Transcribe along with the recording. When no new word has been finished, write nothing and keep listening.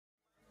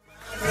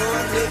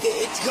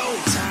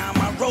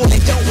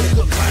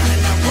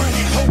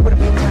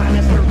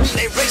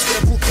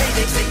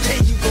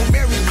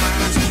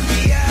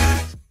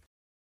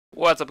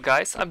What's up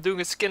guys, I'm doing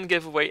a skin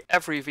giveaway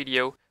every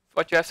video.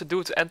 What you have to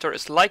do to enter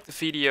is like the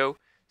video,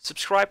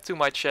 subscribe to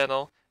my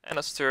channel, and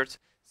as third,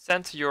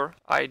 send your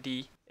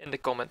ID in the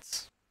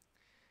comments.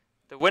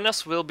 The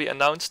winners will be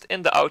announced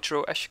in the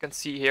outro as you can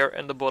see here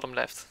in the bottom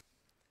left.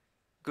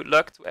 Good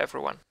luck to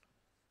everyone.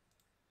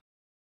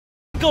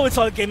 Go with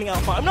Solid Gaming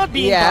Alpha. I'm not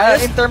being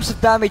biased. In terms of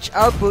damage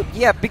output,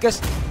 yeah,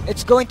 because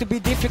it's going to be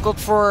difficult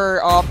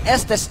for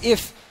eSports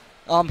if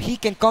he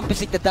can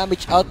compensate the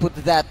damage output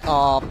that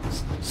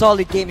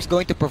Solid Game is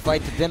going to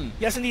provide to them.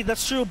 Yes, indeed,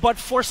 that's true. But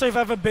for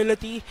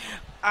survivability,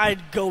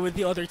 I'd go with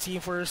the other team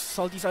for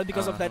Salty Side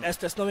because of that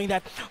eSports. Knowing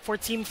that for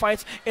team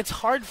fights, it's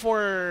hard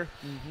for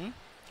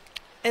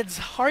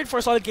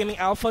Solid Gaming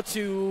Alpha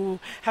to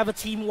have a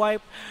team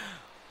wipe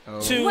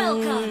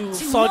to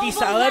Salty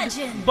Salad,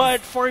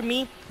 but for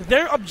me,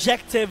 their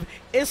objective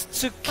is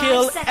to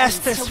kill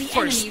eSports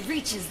first.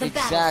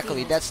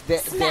 Exactly, that's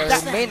their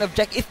main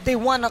objective. If they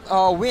want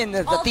to win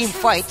the team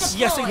fights,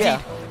 yes, indeed,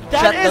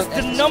 that is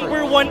the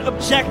 #1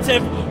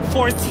 objective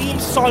for Team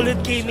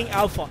Solid Gaming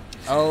Alpha.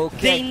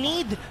 Okay, they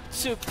need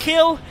to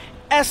kill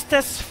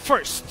eSports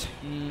first.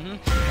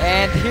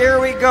 And here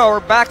we go. We're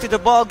back to the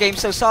ball game.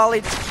 So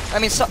Salty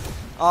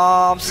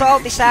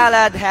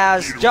Salad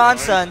has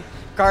Johnson,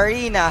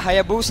 Karina,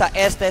 Hayabusa,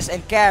 eSports,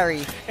 and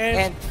Carry.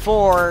 And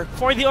for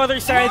the other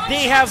side,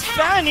 they have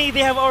Fanny,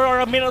 they have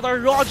Aurora, Minotaur,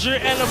 Roger,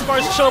 and of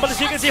course Cho. But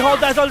as you can see, hold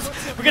that,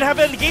 we're gonna have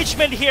an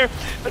engagement here.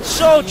 But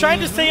Cho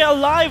trying to stay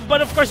alive,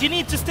 but of course you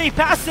need to stay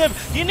passive.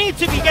 You need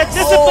to get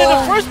disciplined.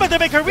 The first by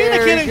Karina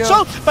killing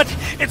Cho, but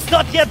it's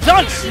not yet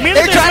done.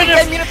 They're trying to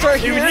get Minotaur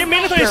here.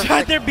 Minotaur is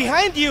right there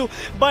behind you,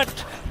 but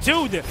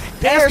dude,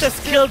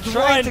 eSports killed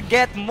trying one. to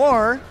get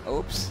more.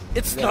 Oops.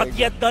 It's not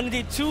yet done.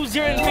 Indeed,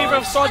 2-0 in favor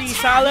of Salty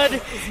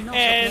Salad,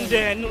 and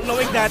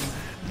knowing that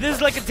this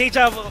is like a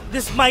deja vu.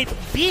 This might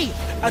be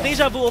a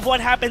deja vu of what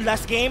happened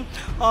last game.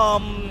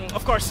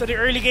 Of course, in the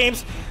early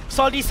games,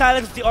 Salty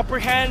Salad is the upper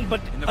hand,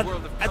 but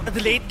at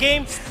the late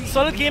game,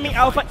 Solid Gaming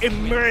Alpha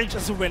emerged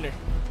as a winner.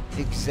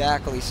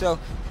 Exactly. So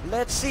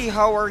let's see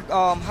how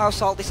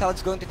Salty Salad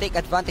is going to take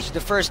advantage of the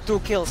first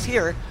 2 kills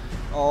here,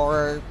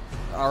 or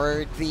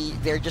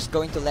they're just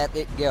going to let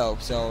it go.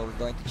 So we're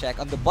going to check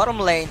on the bottom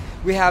lane.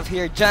 We have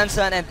here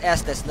Johnson and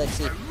eSports. Let's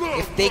see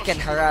if they can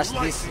harass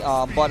this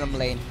bottom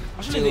lane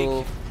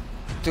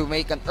to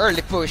make an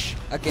early push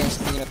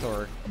against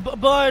Minotaur.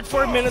 But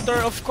for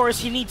Minotaur, of course,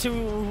 he needs to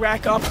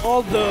rack up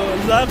all the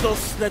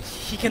levels that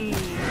he can,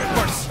 of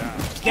course,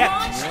 get.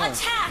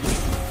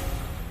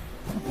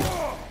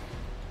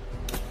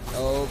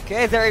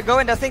 Okay, there you go.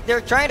 And I think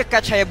they're trying to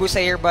catch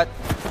Hayabusa here, but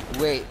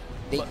wait.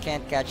 They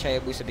can't catch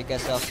Hayabusa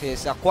because of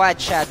his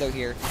quad shadow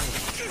here.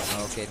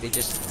 Okay, they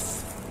just...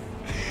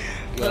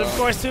 But of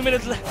course, 2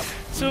 minutes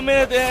and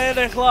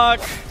the clock.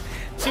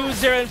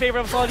 2-0 in favor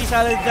of Salty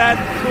Salad that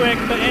quick.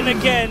 But and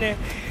again,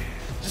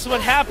 just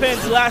what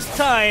happened last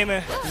time.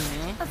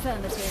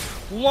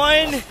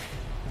 One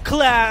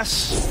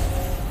clash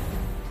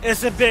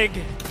is a big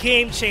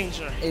game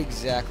changer.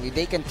 Exactly.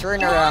 They can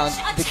turn around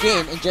the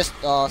game in just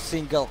a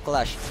single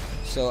clash.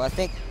 So I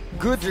think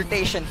good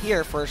rotation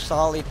here for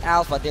Solid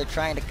Alpha. They're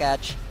trying to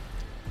catch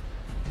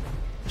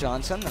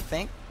Johnson, I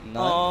think.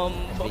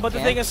 But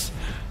the thing is,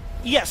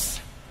 yes,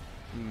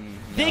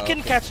 they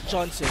can catch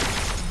Johnson.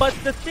 But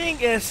the thing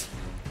is,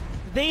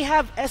 they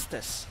have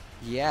eSports.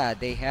 Yeah,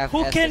 they have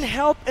who can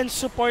help and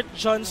support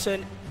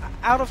Johnson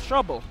out of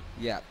trouble.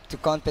 Yeah, to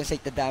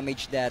compensate the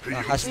damage that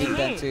has been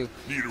done to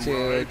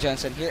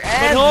Johnson here. But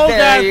And hold there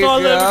that, you go.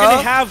 We're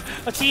gonna have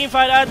a team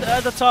fight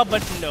at the top,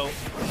 but no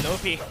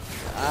P.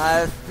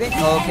 I think,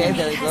 okay,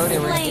 there you go. They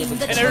were able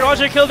to. And then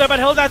Roger killed them, but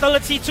hold that.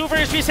 Let's see, 2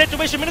 versus 3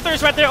 situation. Minotaur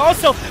is right there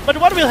also. But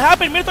what will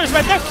happen? Minotaur is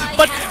right there.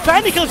 But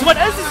Fanny kills one.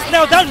 S is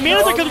now down.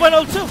 Minotaur killed one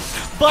also.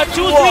 But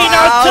 2-3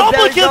 now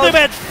double killed them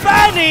at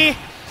Fanny.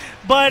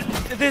 But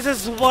this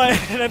is what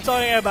I'm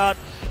talking about.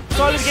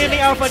 Solid Gaming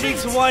Alpha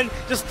needs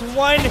just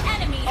one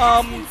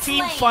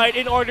team fight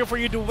in order for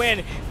you to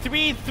win.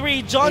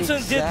 3-3.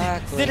 Johnson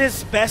did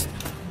his best,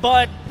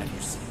 but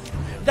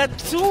that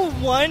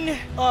 2-1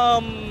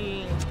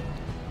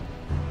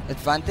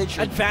 advantage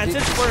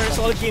for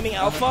Solid Gaming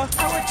Alpha.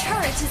 Our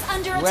turret is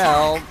under attack.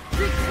 Well,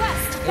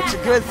 it's a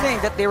good thing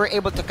that they were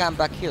able to come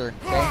back here.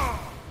 Okay.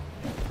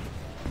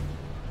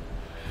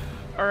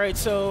 Alright,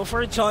 so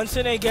for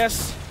Johnson, I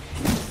guess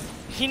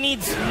he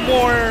needs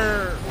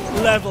more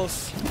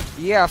levels.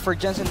 Yeah, for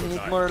Johnson, he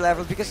needs more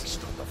levels because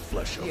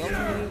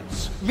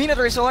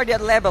Minotaur is already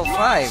at level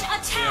 5.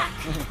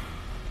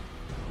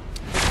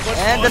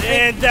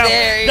 And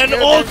the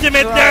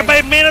ultimate there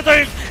by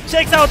Minotaur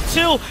checks out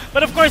 2.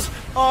 But of course,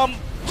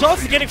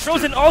 Johnson getting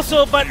frozen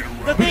also. But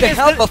the thing is,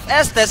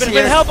 with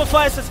the help of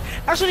eSports,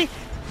 actually,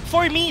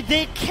 for me,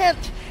 they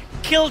can't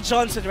kill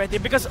Johnson right there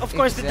because of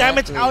course the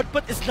damage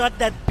output is not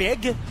that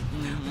big.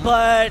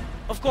 But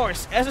of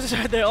course, eSports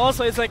right there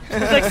also. It's like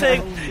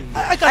saying,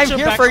 I got your back. I'm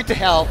here for you to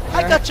help.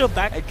 I got your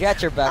back. I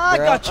got your back,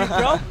 bro. I got you,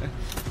 bro.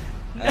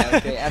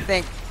 Okay, I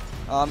think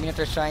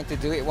Minotaur's trying to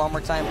do it one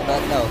more time,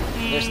 but no,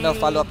 there's no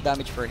follow-up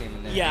damage for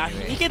him. Yeah,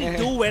 anyway. he can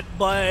do it,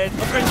 but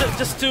of course,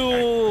 just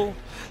to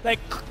like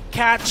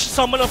catch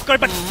someone off guard,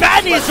 but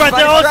Fanny is right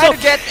there also. Trying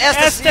to get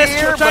Estes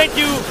here, trying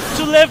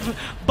to live,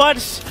 but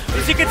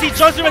as you can see,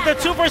 Johnson with the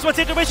 2-versus-1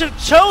 situation.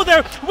 Cho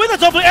there with a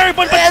double air,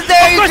 but and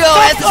there you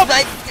go. Estes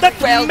like that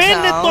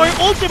Minotaur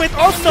ultimate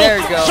also. There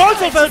you go.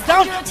 Johnson fell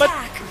down, but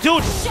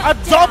dude, a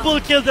double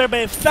kill there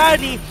by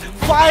Fanny.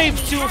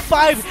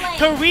 5-5.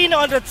 Karina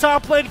on the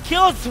top lane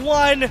kills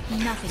one with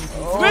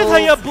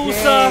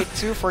Hayabusa.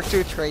 2 for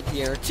 2 trade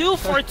here. 2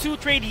 for 2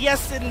 trade,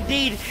 yes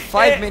indeed.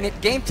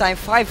 5-minute game time,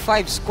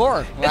 5-5 score.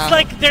 Wow. It's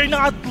like they're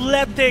not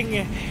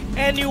letting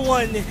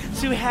anyone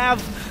to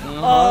have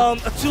a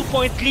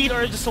 2-point lead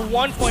or just a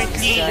 1-point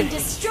lead.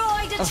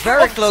 A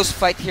very close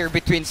fight here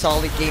between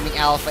Solid Gaming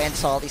Alpha and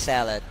Salty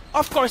Salad.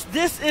 Of course,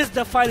 this is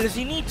the finals.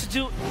 You need to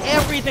do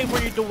everything for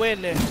you to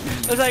win.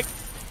 It's like,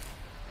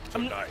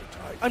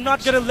 I'm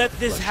not gonna let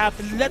this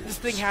happen. Let this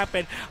thing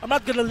happen. I'm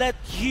not gonna let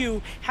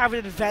you have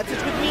an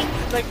advantage with me.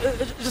 Like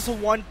just a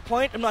 1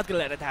 point. I'm not gonna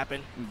let it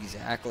happen.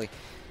 Exactly.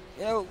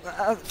 You know,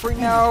 for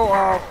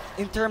now,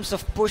 in terms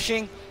of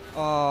pushing,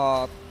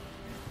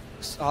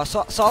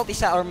 Salty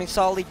Salad, I mean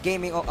Solid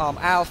Gaming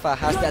Alpha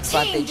has the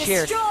advantage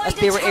here, as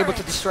they were able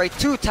to destroy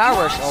 2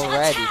 towers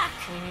already.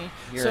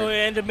 So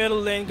in the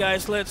middle lane,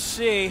 guys, let's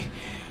see.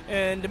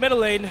 In the middle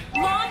lane,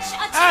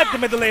 at the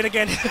middle lane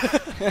again.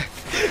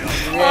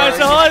 Alright,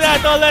 so hold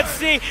on, let's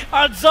see.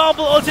 A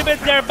double ultimate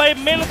there by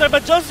Minotaur,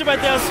 but Johnson right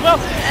there as well.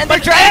 And they're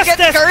trying to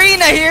get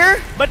Karina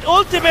here. But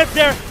ultimate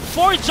there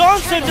for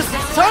Johnson, just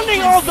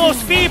stunning all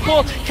those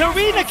people.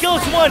 Karina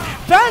kills one,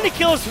 Fanny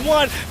kills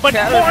one, but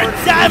more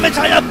damage.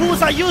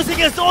 Hayabusa using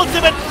his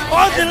ultimate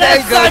on the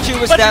left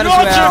side. But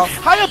Roger,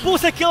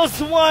 Hayabusa kills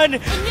one,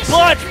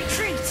 but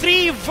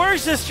 3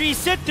 versus 3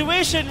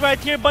 situation right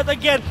here, but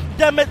again,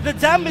 the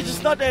damage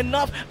is not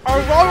enough.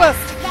 Aurora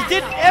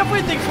did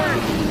everything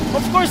for,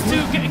 of course,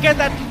 to get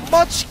that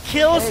much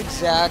kills.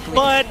 Exactly.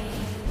 But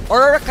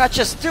Aurora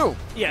catches 2.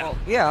 Yeah. Well,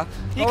 yeah.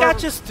 He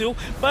catches 2,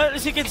 but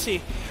as you can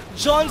see,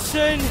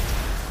 Johnson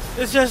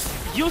is just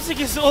using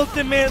his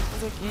ultimate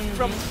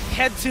from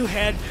head to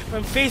head,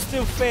 from face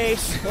to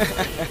face.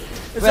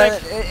 It's well,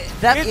 like,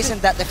 that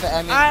isn't that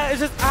I mean,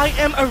 I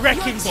am a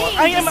wrecking ball.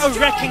 I am a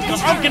wrecking ball.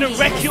 I'm gonna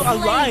wreck you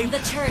alive.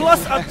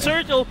 Plus a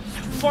turtle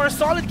for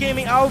Solid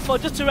Gaming Alpha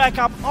just to rack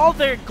up all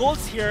their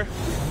goals here.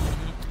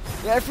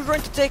 Yeah, if we're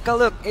going to take a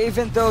look,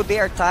 even though they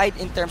are tied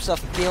in terms of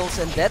kills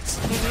and deaths,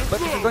 but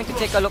if we're going to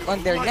take a look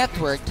on their net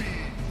worth,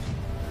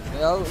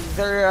 well,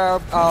 their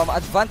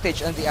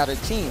advantage on the other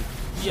team.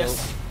 Yes,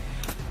 so.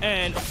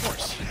 And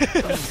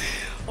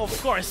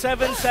of course,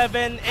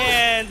 7-7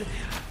 and.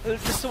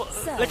 Just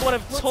like what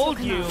I've told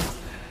you,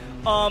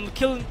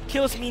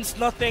 kills means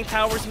nothing,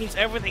 towers means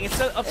everything. It's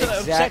up to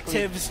the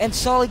objectives. And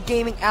Solid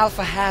Gaming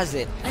Alpha has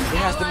it. It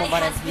has the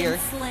momentum here.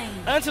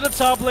 And to the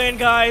top lane,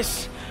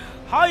 guys.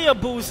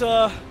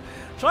 Hayabusa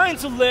trying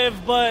to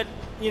live, but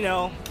you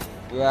know,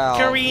 well,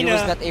 Karina, he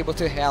was not able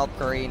to help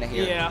Karina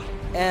here. Yeah.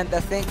 And I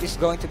think this is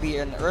going to be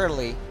an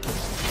early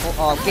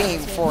game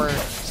for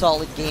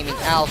Solid Gaming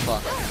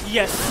Alpha.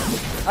 Yes.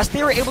 As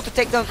they were able to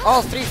take down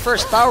all 3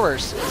 first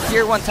towers,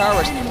 tier 1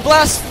 towers,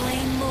 plus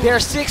their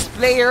 6th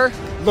player,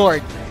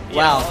 Lord.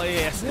 Wow. Oh,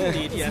 yes,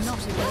 indeed, yes.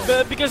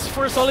 But because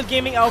for Solid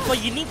Gaming Alpha,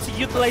 you need to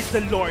utilize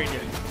the Lord.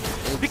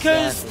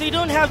 Because they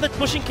don't have that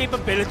pushing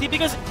capability,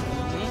 because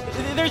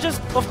they're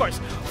just, of course,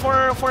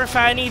 for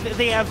Fanny,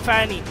 they have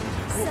Fanny.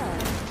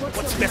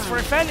 What's best for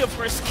Fanny? Of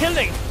course,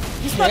 killing.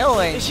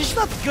 She's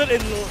not good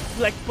in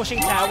like pushing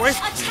towers,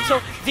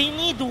 so they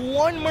need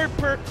one more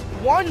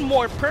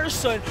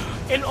person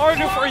in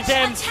order for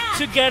them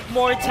to get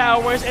more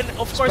towers, and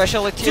of course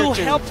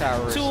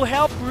to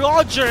help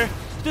Roger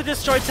to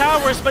destroy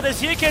towers. But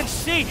as you can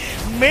see,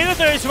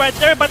 Minotaur is right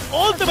there, but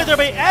ultimate there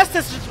by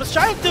Estes was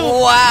trying to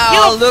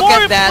kill look 4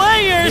 at that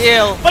players,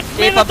 heal. but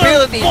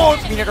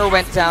Minotaur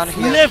went down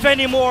here. Live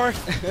anymore.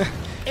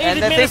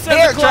 And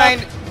they're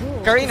trying.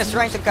 Karina's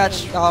trying to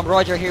catch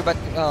Roger here, but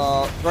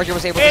Roger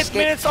was able to escape.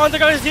 8 minutes on the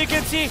clock, as you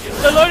can see.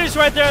 The Lord is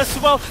right there as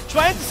well,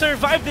 trying to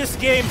survive this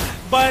game,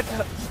 but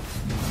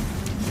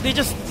they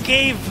just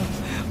gave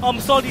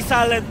Salty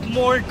Salad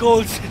more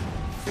goals.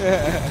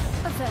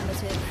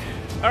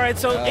 Alright,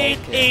 so 8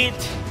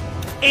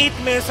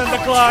 minutes on the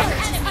clock.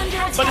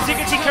 But as you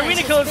can see,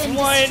 Karina kills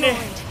 1.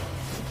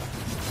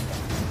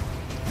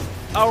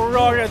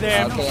 Aurora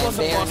there. Okay, and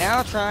they are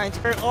now trying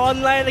to... We're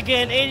online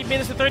again. 8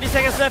 minutes and 30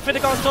 seconds left in the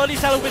call. Solid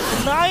Salad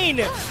with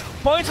 9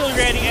 points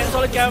already, and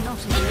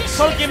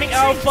Solid Gaming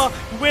Alpha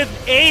with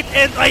 8.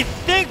 And I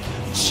think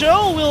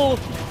Joe will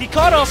be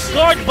caught off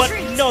guard, but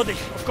no,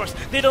 of course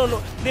they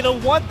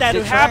don't want that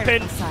to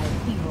happen.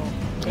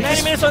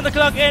 9 minutes on the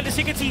clock, and as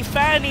you can see,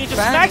 Fanny just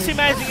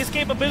maximizing his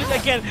capability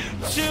again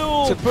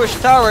to push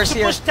towers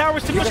to push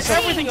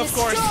everything, of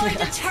course.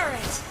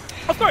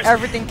 Of course.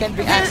 Everything can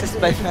be accessed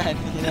by Fanny.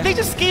 You know? They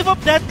just gave up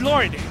that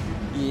Lord.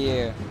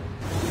 Yeah.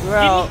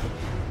 Well,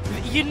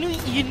 you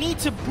need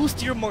to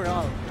boost your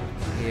morale.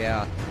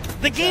 Yeah.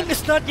 The game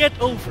is not yet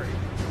over.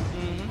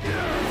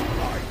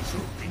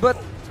 But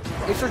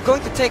if you're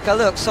going to take a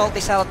look,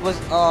 Salty Salad was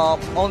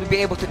only be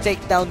able to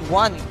take down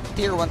 1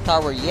 tier 1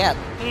 tower yet.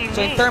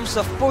 So in terms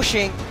of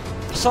pushing,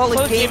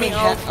 Solid Gaming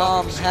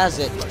has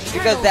it.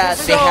 Because that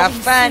they have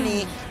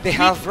Fanny, they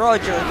have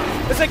Roger.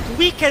 It's like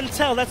we can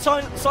tell that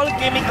Solid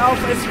Gaming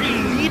Alpha is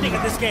really leading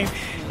in this game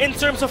in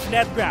terms of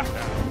net graph.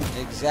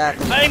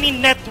 Exactly. I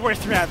mean net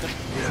worth rather.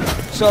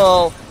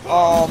 So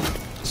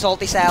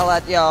Salty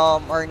Salad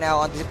are now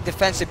on the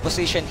defensive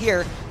position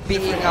here,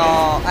 being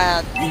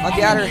and on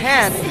the other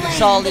hand,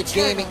 Solid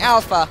Gaming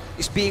Alpha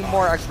is being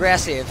more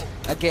aggressive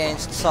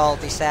against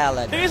Salty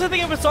Salad. Here's the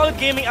thing with Solid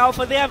Gaming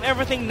Alpha, they have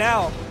everything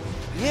now.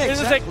 Yeah,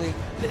 exactly.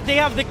 Like, they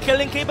have the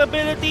killing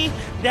capability,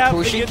 they have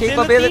pushing the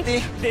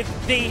utility, capability,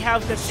 they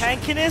have the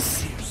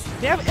tankiness,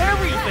 they have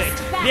everything.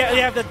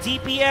 They have the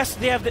DPS,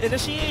 they have the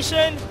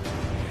initiation,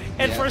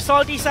 and for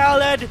Salty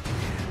Salad,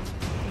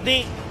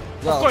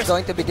 well, of course, it's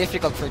going to be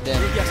difficult for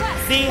them.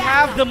 Yes, they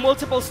have the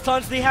multiple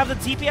stunts, they have the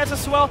DPS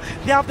as well,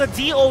 they have the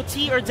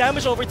DOT or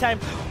damage over time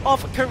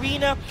of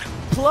Karina,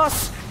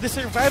 plus the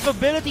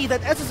survivability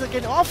that SSL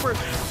can offer.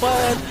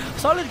 But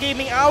Solid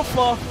Gaming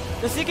Alpha,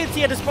 as you can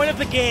see at this point of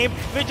the game,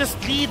 they're just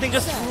leading,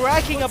 just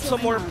racking up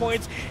some more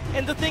points.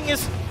 And the thing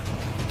is,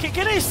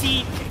 can I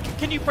see,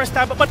 can you press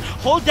tab? But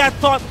hold that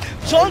thought.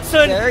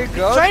 Johnson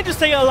trying to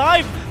stay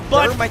alive,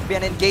 but there might be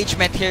an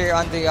engagement here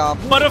on the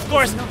but of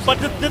course, but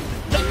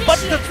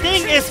the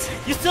thing is,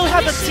 you still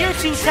have the tier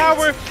 2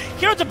 tower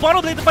here at the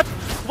bottom lane, but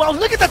wow,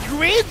 look at that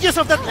radius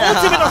of that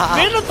ultimate of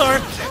Minotaur.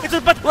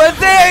 Well,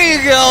 there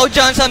you go.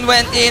 Johnson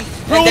went in,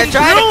 and they're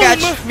trying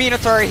to catch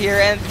Minotaur here,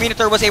 and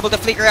Minotaur was able to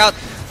flicker out.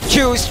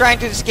 Chu is trying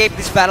to escape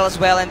this battle as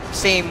well, and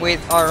same with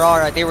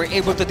Aurora. They were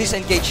able to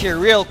disengage here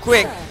real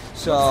quick.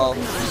 So,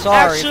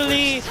 sorry.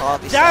 Actually,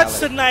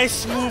 that's a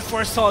nice move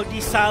for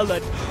Salty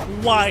Salad.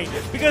 Why?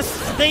 Because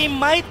they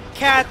might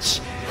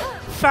catch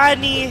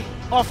Fanny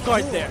off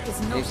guard there.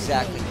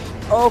 Exactly.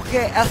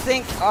 Okay, I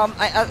think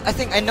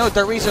I know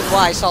the reason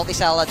why Salty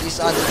Salad is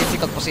on the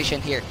difficult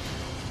position here.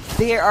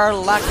 There are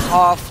lack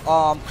of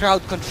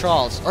crowd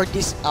controls or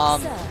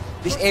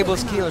disable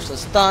skills, so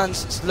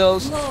stuns,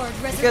 slows.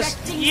 Because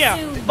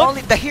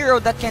only the hero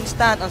that can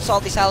stand on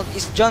Salty Salad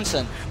is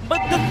Johnson. But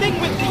the thing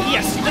with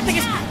the thing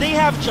is they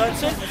have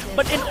Johnson,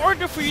 but in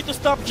order for you to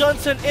stop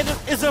Johnson, it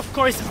is of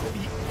course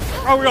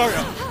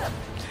Aurora.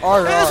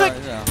 Like,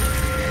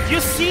 you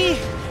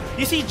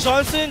see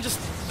Johnson just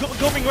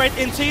going right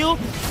into you.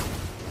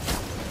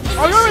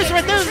 Aurora is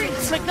right there,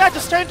 it's like that,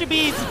 just trying to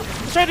be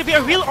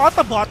a real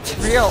Autobot.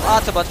 Real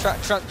Autobot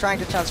trying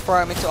to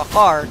transform into a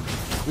car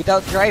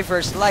without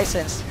driver's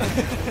license.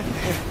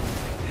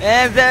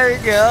 And there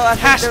you go.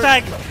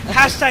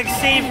 Hashtag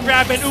save,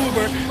 grab, and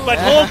Uber. But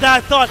hold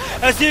that thought.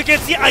 As you can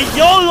see, a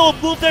YOLO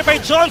move there by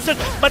Johnson.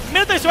 But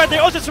Minotaur's right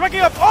there, also racking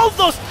up all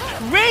those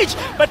rage.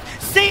 But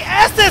say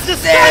Estes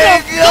is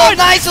there you go.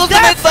 Nice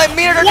ultimate by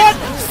Minotaur. What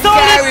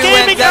Solid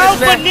Gaming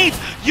Alpha needs.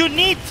 You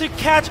need to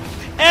catch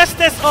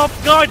Estes off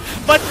guard.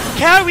 But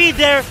Carry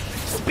there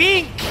is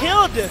being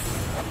killed.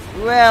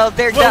 Well,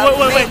 their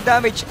main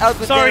damage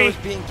output there was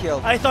being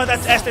killed. I thought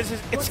that's Estes.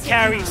 It's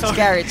Carry. So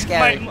it's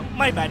Carry.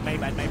 My bad.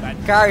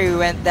 Carry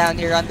went down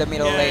here on the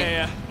middle lane.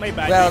 Yeah. My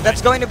bad. Well,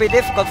 that's going to be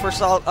difficult for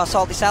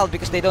Salty Salad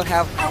because they don't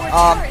have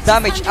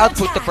damage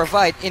output to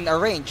provide in a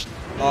range.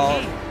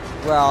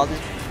 Well,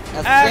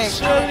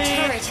 actually,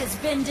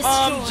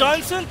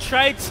 Johnson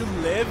tried to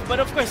live, but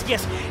of course,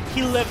 yes,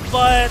 he lived.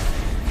 But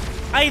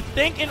I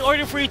think in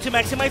order for you to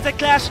maximize that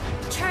clash,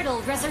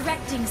 Turtle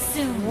resurrecting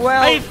soon.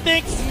 well, I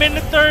think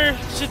Minotaur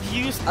should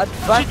use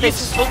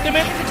his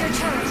ultimate.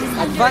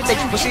 advantage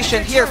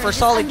position here for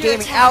Solid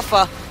Gaming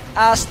Alpha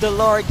as the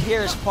Lord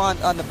here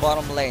spawned on the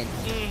bottom lane.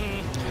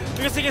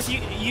 Because I guess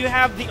you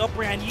have the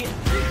upper hand, you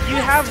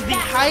have the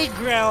high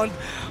ground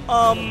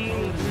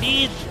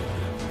lead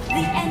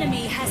The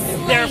enemy has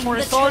slain there for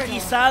the Salty turtle.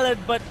 Salad,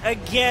 but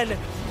again,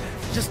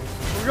 just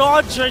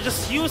Roger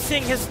just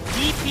using his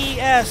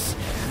DPS,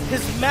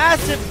 his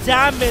massive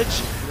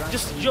damage,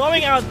 just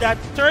throwing out that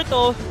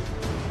turtle.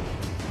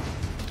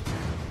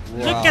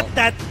 Wow.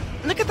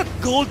 Look at that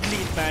gold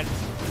lead, man.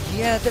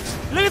 Yeah, that's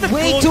Look at the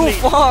way gold too lead.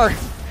 far.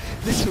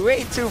 This is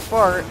way too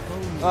far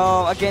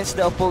against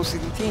the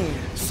opposing team.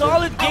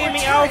 Solid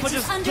Gaming Alpha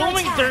just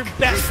doing their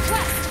best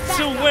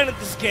to win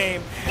this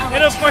game.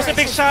 And of course, a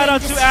big shout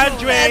out to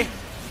Andre.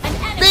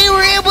 They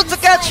were able to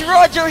catch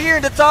Roger here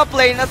in the top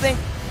lane. I think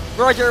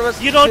Roger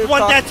was. You don't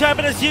want that to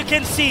happen, as you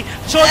can see.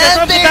 Choga And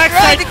from the they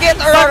backside. tried to get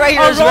Aurora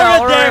here as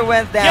well. Aurora there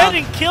went down.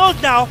 getting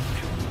killed now.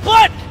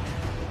 But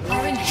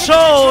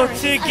Cho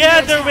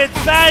together with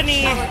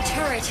Fanny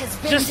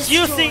just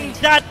using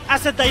that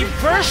as a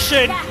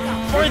diversion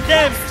for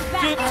them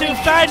to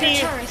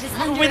Fanny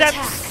with that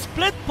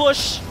split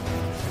push.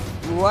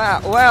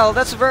 Wow, well,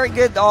 that's a very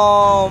good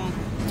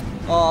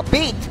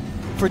bait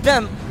for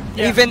them.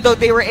 Yeah. Even though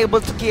they were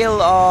able to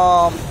kill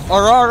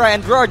Aurora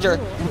and Roger,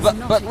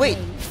 but wait,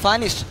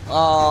 Fanny's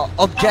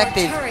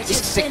objective is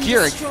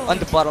secured on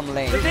the bottom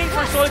lane. The thing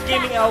for Solid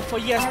Gaming Alpha,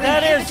 yes,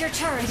 that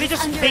is, they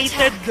just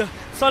baited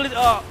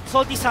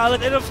Salty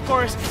Salad, and of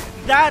course,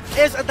 that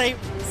is a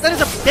that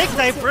is a big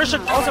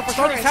diversion also for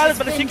Salty Salad,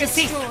 but as you can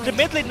see, the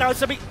mid lane now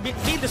is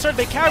being disturbed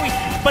by Carry,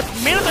 but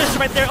Minotaur's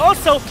right there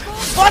also,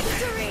 but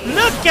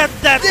look at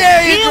that!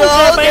 There you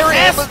go! They were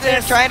able to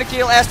Estes. trying to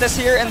kill Estes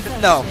here, and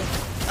no.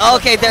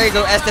 Okay, there you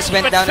go. Estes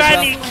went But down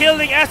Fanny as well.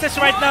 killing Estes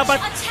right now, but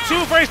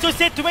 2 versus 2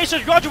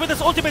 situation. Roger with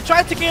his ultimate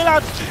trying to kill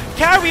out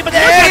Carry, but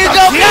There you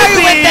go!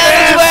 Carry went down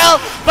as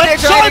well! But They're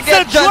trying to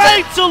Johnson get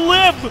trying to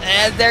live!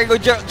 And there you go.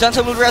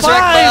 Johnson will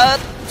resurrect,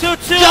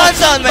 5-2.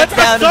 Johnson went but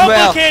down as a double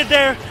well. kill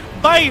there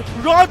by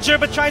Roger,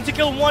 but trying to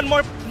kill one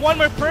more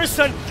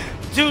person.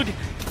 Dude,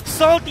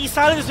 Salty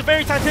Salad is a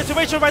very tight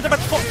situation right now,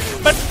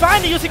 but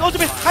Fanny using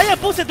ultimate,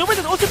 Hayabusa doing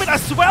an ultimate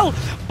as well.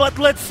 But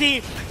let's see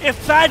if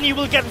Fanny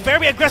will get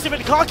very aggressive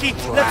and cocky.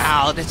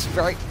 Wow, that's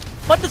very...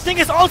 But the thing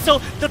is also,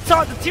 the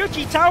tier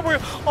 3 tower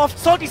of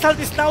Salty Salad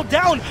is now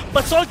down,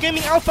 but Salt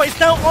Gaming Alpha is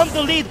now on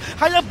the lead.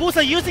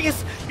 Hayabusa using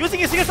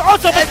his skills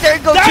also, but And there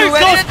goes there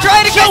Karina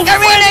trying to get Joe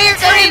Karina here! Wayne.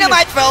 Karina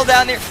might fall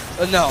down here.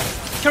 Oh, no.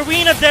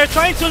 Karina there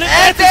trying to live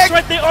And Estes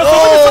right there also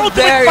oh, with his ultimate,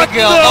 there but you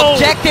go. no.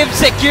 Objective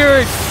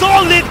secured.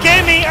 Solid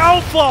Gaming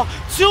Alpha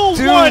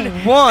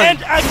 2-1, 2-1. and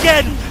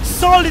again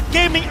Solid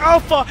Gaming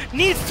Alpha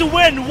needs to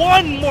win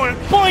one more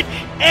point,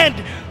 and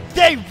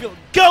they will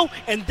go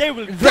and they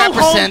will go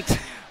Represent. home.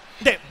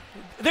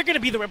 They're gonna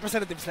be the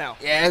representatives now.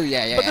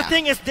 Yeah. But the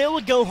thing is, they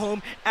will go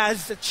home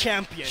as the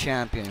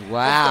champion.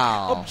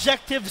 Wow.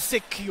 Objective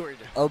secured.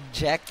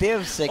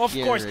 Objective secured.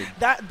 Of course,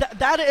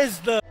 that is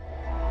the.